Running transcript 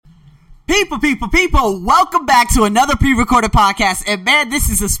People, welcome back to another pre-recorded podcast. And man, this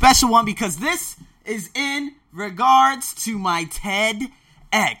is a special one because this is in regards to my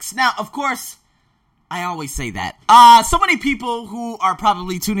Tedx. Now, of course, I always say that. So many people who are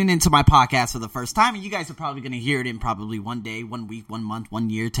probably tuning into my podcast for the first time, and you guys are probably going to hear it in probably 1 day, 1 week, 1 month, 1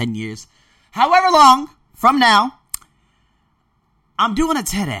 year, 10 years, however long from now. I'm doing a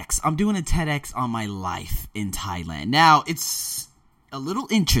TEDx. I'm doing a TEDx on my life in Thailand. Now, it's a little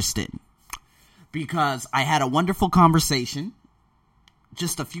interesting because I had a wonderful conversation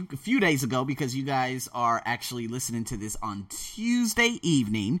just a few days ago, because you guys are actually listening to this on Tuesday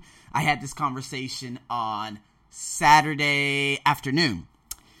evening. I had this conversation on Saturday afternoon.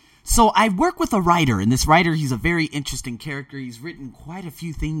 So I work with a writer, and this writer, he's a very interesting character. He's written quite a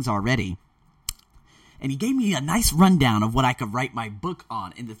few things already. And he gave me a nice rundown of what I could write my book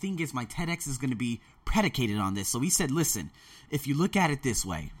on. And the thing is, my TEDx is going to be predicated on this. So he said, listen, if you look at it this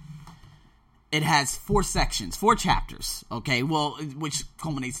way, it has 4 sections, 4 chapters, okay? Well, which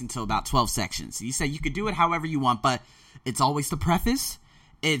culminates into about 12 sections. He said you could do it however you want, but it's always the preface.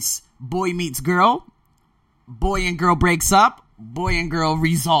 It's boy meets girl, boy and girl breaks up, boy and girl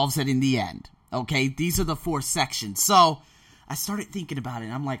resolves it in the end, okay? These are the 4 sections. So I started thinking about it,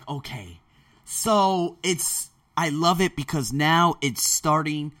 and I'm like, okay. So I love it because now it's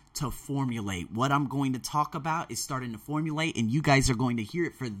starting to formulate. What I'm going to talk about is starting to formulate, and you guys are going to hear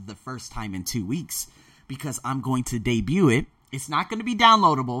it for the first time in 2 weeks because I'm going to debut it. It's not going to be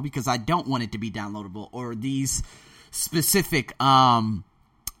downloadable because I don't want it to be downloadable, or these specific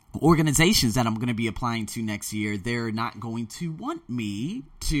organizations that I'm going to be applying to next year, they're not going to want me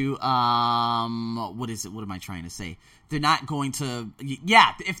to, what am I trying to say? They're not going to,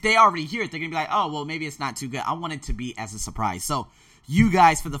 if they already hear it, they're going to be like, oh, well, maybe it's not too good. I want it to be as a surprise. So you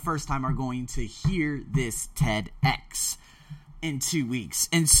guys, for the first time, are going to hear this TEDx in 2 weeks.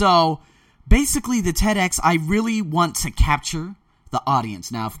 And so basically the TEDx, I really want to capture the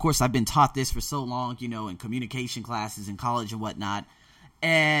audience. Now, of course, I've been taught this for so long, in communication classes in college and whatnot.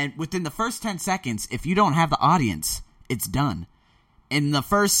 And within the first 10 seconds, if you don't have the audience, it's done. In the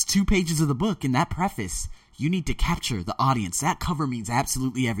first 2 pages of the book, in that preface, you need to capture the audience. That cover means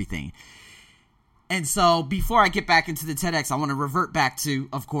absolutely everything. And so before I get back into the TEDx, I want to revert back to,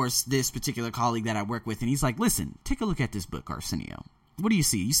 of course, this particular colleague that I work with. And he's like, listen, take a look at this book, Arsenio. What do you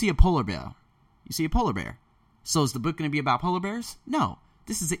see? You see a polar bear. You see a polar bear. So is the book going to be about polar bears? No.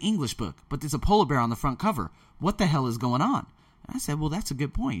 This is an English book, but there's a polar bear on the front cover. What the hell is going on? I said, well, that's a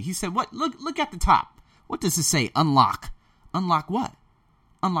good point. He said, what? Look at the top. What does it say? Unlock. Unlock what?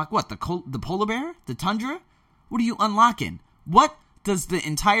 Unlock what? The polar bear? The tundra? What are you unlocking? What does the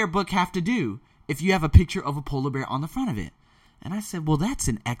entire book have to do if you have a picture of a polar bear on the front of it? And I said, well, that's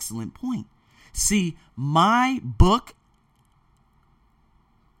an excellent point. See, my book,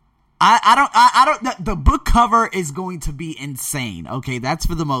 the book cover is going to be insane. Okay, that's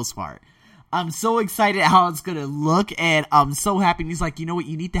for the most part. I'm so excited how it's going to look, and I'm so happy. And he's like, you know what?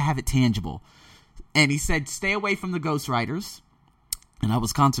 You need to have it tangible. And he said, stay away from the ghostwriters. And I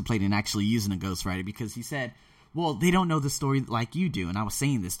was contemplating actually using a ghostwriter because he said, well, they don't know the story like you do. And I was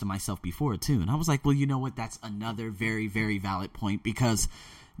saying this to myself before, too. And I was like, well, you know what? That's another very, very valid point because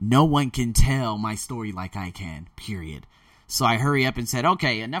no one can tell my story like I can, period. So I hurry up and said,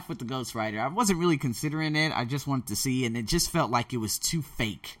 okay, enough with the ghostwriter. I wasn't really considering it. I just wanted to see, and it just felt like it was too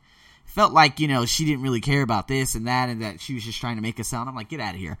fake. Felt like, she didn't really care about this and that she was just trying to make a sound. I'm like, get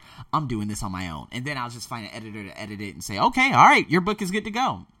out of here. I'm doing this on my own. And then I'll just find an editor to edit it and say, okay, all right, your book is good to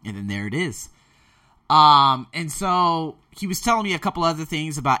go. And then there it is. And so he was telling me a couple other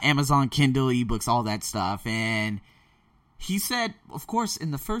things about Amazon Kindle, ebooks, all that stuff. And he said, of course,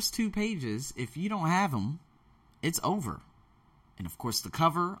 in the first 2 pages, if you don't have them, it's over. And of course, the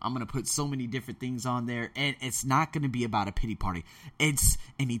cover, I'm going to put so many different things on there, and it's not going to be about a pity party. And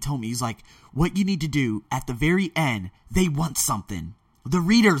he told me, he's like, what you need to do at the very end, they want something. The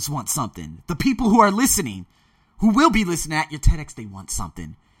readers want something. The people who are listening, who will be listening at your TEDx, they want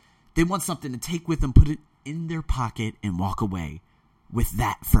something. They want something to take with them, put it in their pocket, and walk away with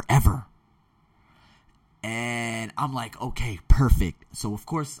that forever. And I'm like, okay, perfect. So of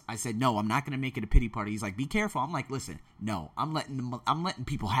course I said, no, I'm not going to make it a pity party. He's like, be careful. I'm like, listen, no, I'm letting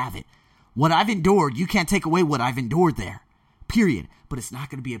people have it. What I've endured, you can't take away what I've endured there, period. But it's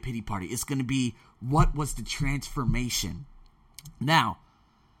not going to be a pity party. It's going to be what was the transformation. Now,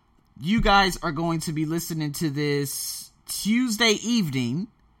 you guys are going to be listening to this Tuesday evening,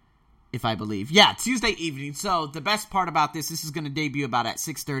 if I believe. Yeah, Tuesday evening. So the best part about this is going to debut about at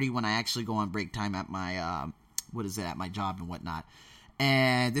 6:30 when I actually go on break time at my, at my job and whatnot.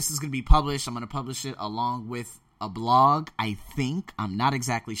 And this is going to be published. I'm going to publish it along with a blog, I think. I'm not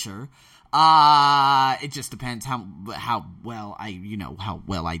exactly sure. It just depends how well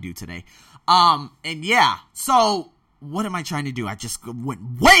I do today. And yeah, so what am I trying to do? I just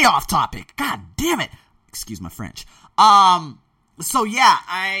went way off topic. God damn it. Excuse my French. So yeah,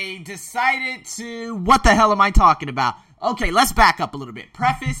 I decided to, what the hell am I talking about? Okay, let's back up a little bit.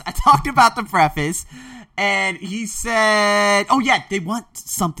 Preface, I talked about the preface, and he said, oh yeah, they want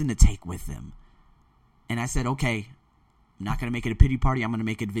something to take with them. And I said, okay, I'm not going to make it a pity party, I'm going to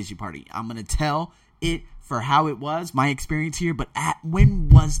make it a vision party. I'm going to tell it for how it was, my experience here, but when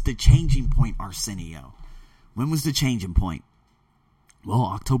was the changing point, Arsenio? When was the changing point? Well,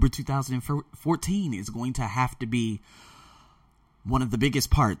 October 2014 is going to have to be one of the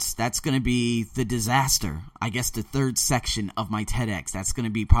biggest parts. That's going to be the disaster. I guess the third section of my Tedx. That's going to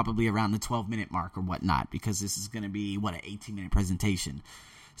be probably around the 12-minute mark or whatnot, because this is going to be, an 18-minute presentation.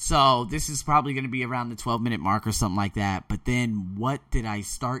 So this is probably going to be around the 12-minute mark or something like that. But then what did I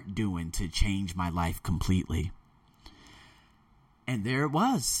start doing to change my life completely? And there it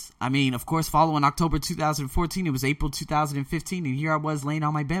was. I mean, of course, following October 2014, it was April 2015, and here I was laying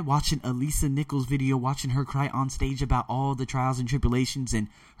on my bed watching Elisa Nichols' video, watching her cry on stage about all the trials and tribulations and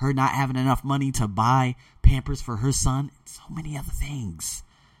her not having enough money to buy Pampers for her son, and so many other things.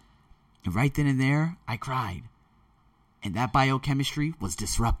 And right then and there, I cried. And that biochemistry was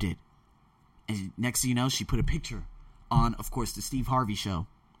disrupted. And next thing you know, she put a picture on, of course, the Steve Harvey show.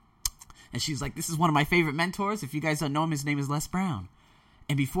 And she's like, this is one of my favorite mentors. If you guys don't know him, his name is Les Brown.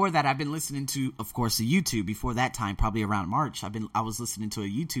 And before that, I've been listening to, of course, the YouTube. Before that time, probably around March, I was listening to a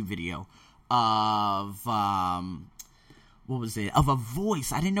YouTube video of, what was it? Of a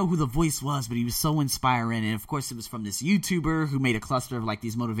voice. I didn't know who the voice was, but he was so inspiring. And of course, it was from this YouTuber who made a cluster of like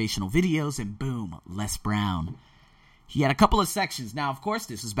these motivational videos. And boom, Les Brown. He had a couple of sections. Now, of course,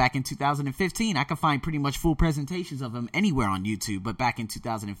 this was back in 2015. I could find pretty much full presentations of him anywhere on YouTube. But back in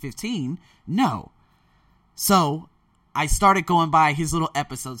 2015, no. So I started going by his little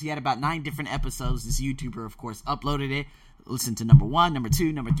episodes. He had about 9 different episodes. This YouTuber, of course, uploaded it. Listened to number 1, number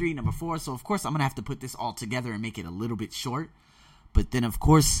 2, number 3, number 4. So, of course, I'm going to have to put this all together and make it a little bit short. But then, of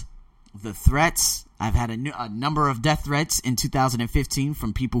course, the threats. I've had a number of death threats in 2015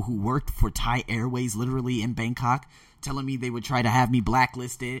 from people who worked for Thai Airways, literally in Bangkok, telling me they would try to have me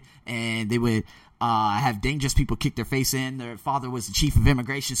blacklisted and they would have dangerous people kick their face in. Their father was the chief of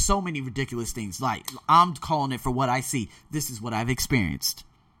immigration. So many ridiculous things. Like, I'm calling it for what I see. This is what I've experienced.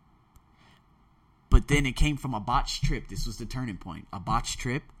 But then it came from a botched trip. This was the turning point. A botched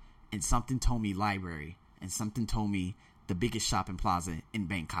trip, and something told me library, and something told me the biggest shopping plaza in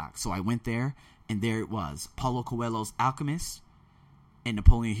Bangkok. So I went there, and there it was. Paulo Coelho's Alchemist and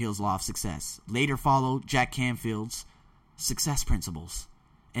Napoleon Hill's Law of Success. Later followed Jack Canfield's Success Principles.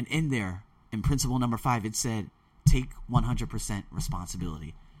 And in there, in principle number 5, it said, take 100%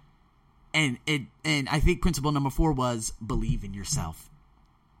 responsibility. And I think principle number 4 was believe in yourself.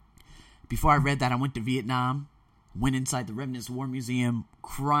 Before I read that, I went to Vietnam, went inside the Remnants War Museum,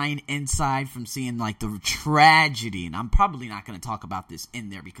 crying inside from seeing like the tragedy. And I'm probably not going to talk about this in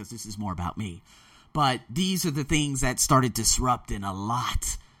there because this is more about me. But these are the things that started disrupting a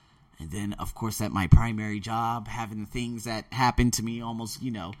lot. And then, of course, at my primary job, having the things that happened to me, almost,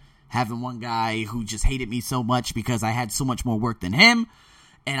 having one guy who just hated me so much because I had so much more work than him.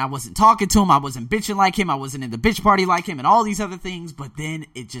 And I wasn't talking to him. I wasn't bitching like him. I wasn't in the bitch party like him and all these other things. But then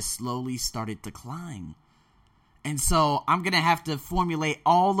it just slowly started to climb. And so I'm going to have to formulate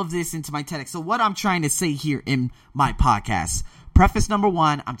all of this into my TEDx. So what I'm trying to say here in my podcast, preface number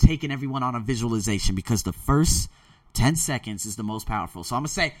 1, I'm taking everyone on a visualization because the first 10 seconds is the most powerful. So I'm going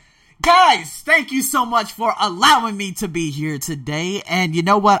to say, guys, thank you so much for allowing me to be here today. And you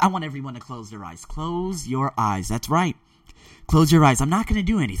know what? I want everyone to close their eyes. Close your eyes. That's right. Close your eyes. I'm not going to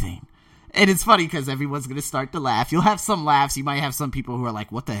do anything. And it's funny because everyone's going to start to laugh. You'll have some laughs. You might have some people who are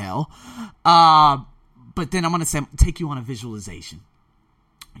like, what the hell? But then I'm going to take you on a visualization.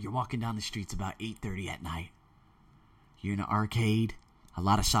 You're walking down the streets about 8:30 at night. You're in an arcade. A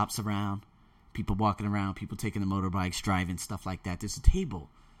lot of shops around. People walking around. People taking the motorbikes, driving, stuff like that. There's a table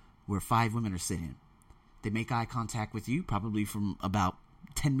where 5 women are sitting. They make eye contact with you, probably from about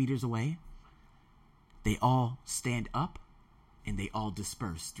 10 meters away. They all stand up, and they all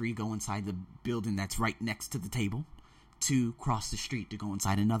disperse. 3 go inside the building that's right next to the table. 2 cross the street to go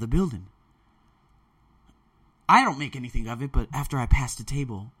inside another building. I don't make anything of it, but after I pass the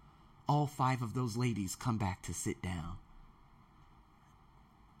table, all 5 of those ladies come back to sit down.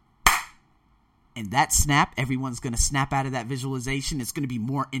 And that snap, everyone's going to snap out of that visualization. It's going to be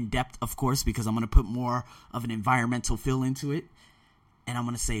more in-depth, of course, because I'm going to put more of an environmental feel into it. And I'm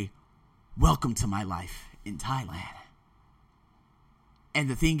going to say, welcome to my life. in Thailand. And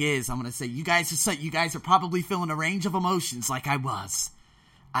the thing is, I'm going to say, you guys are probably feeling a range of emotions like I was.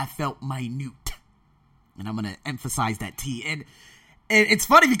 I felt minute. And I'm going to emphasize that T. And it's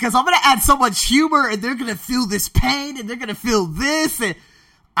funny because I'm going to add so much humor, and they're going to feel this pain, and they're going to feel this, and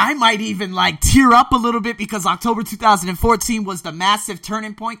I might even tear up a little bit because October 2014 was the massive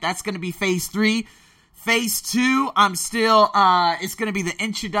turning point. That's going to be phase 3. Phase 2, it's going to be the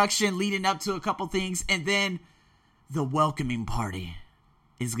introduction leading up to a couple things, and then the welcoming party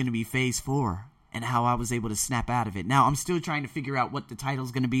is going to be phase 4 and how I was able to snap out of it. Now, I'm still trying to figure out what the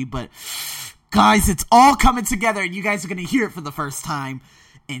title's going to be, but guys, it's all coming together, and you guys are going to hear it for the first time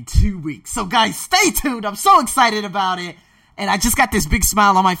in 2 weeks. So, guys, stay tuned. I'm so excited about it, and I just got this big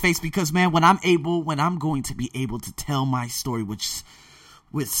smile on my face because, man, when I'm going to be able to tell my story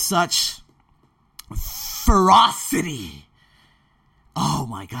with such ferocity, oh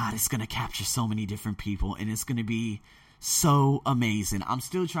my God, it's going to capture so many different people, and it's going to be so amazing. I'm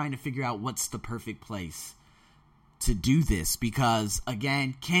still trying to figure out what's the perfect place to do this because,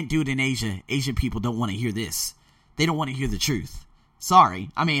 again, can't do it in Asia. Asian people don't want to hear this. They don't want to hear the truth. Sorry.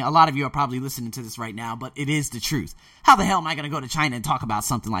 I mean, a lot of you are probably listening to this right now, but it is the truth. How the hell am I going to go to China and talk about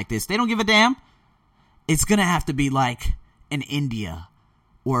something like this? They don't give a damn. It's going to have to be like an India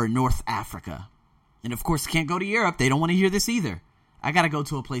or North Africa. And, of course, can't go to Europe. They don't want to hear this either. I got to go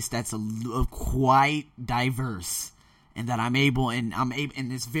to a place that's quite diverse. And that I'm able in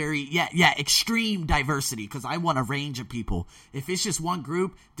this very, extreme diversity, because I want a range of people. If it's just one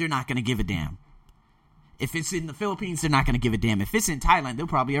group, they're not going to give a damn. If it's in the Philippines, they're not going to give a damn. If it's in Thailand, they'll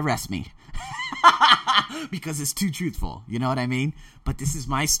probably arrest me. Because it's too truthful, you know what I mean? But this is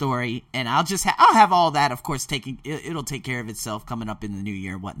my story, and I'll have all that, of course, it'll take care of itself coming up in the new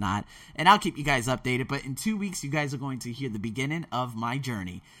year and whatnot. And I'll keep you guys updated, but in 2 weeks, you guys are going to hear the beginning of my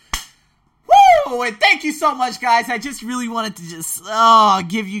journey. Woo! And thank you so much, guys. I just really wanted to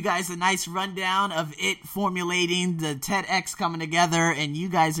give you guys a nice rundown of it formulating, the Tedx coming together, and you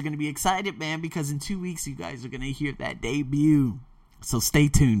guys are going to be excited, man, because in 2 weeks, you guys are going to hear that debut. So stay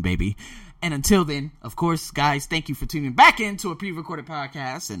tuned, baby. And until then, of course, guys, thank you for tuning back into a pre-recorded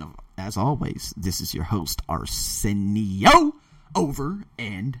podcast. And as always, this is your host, Arsenio, over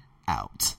and out.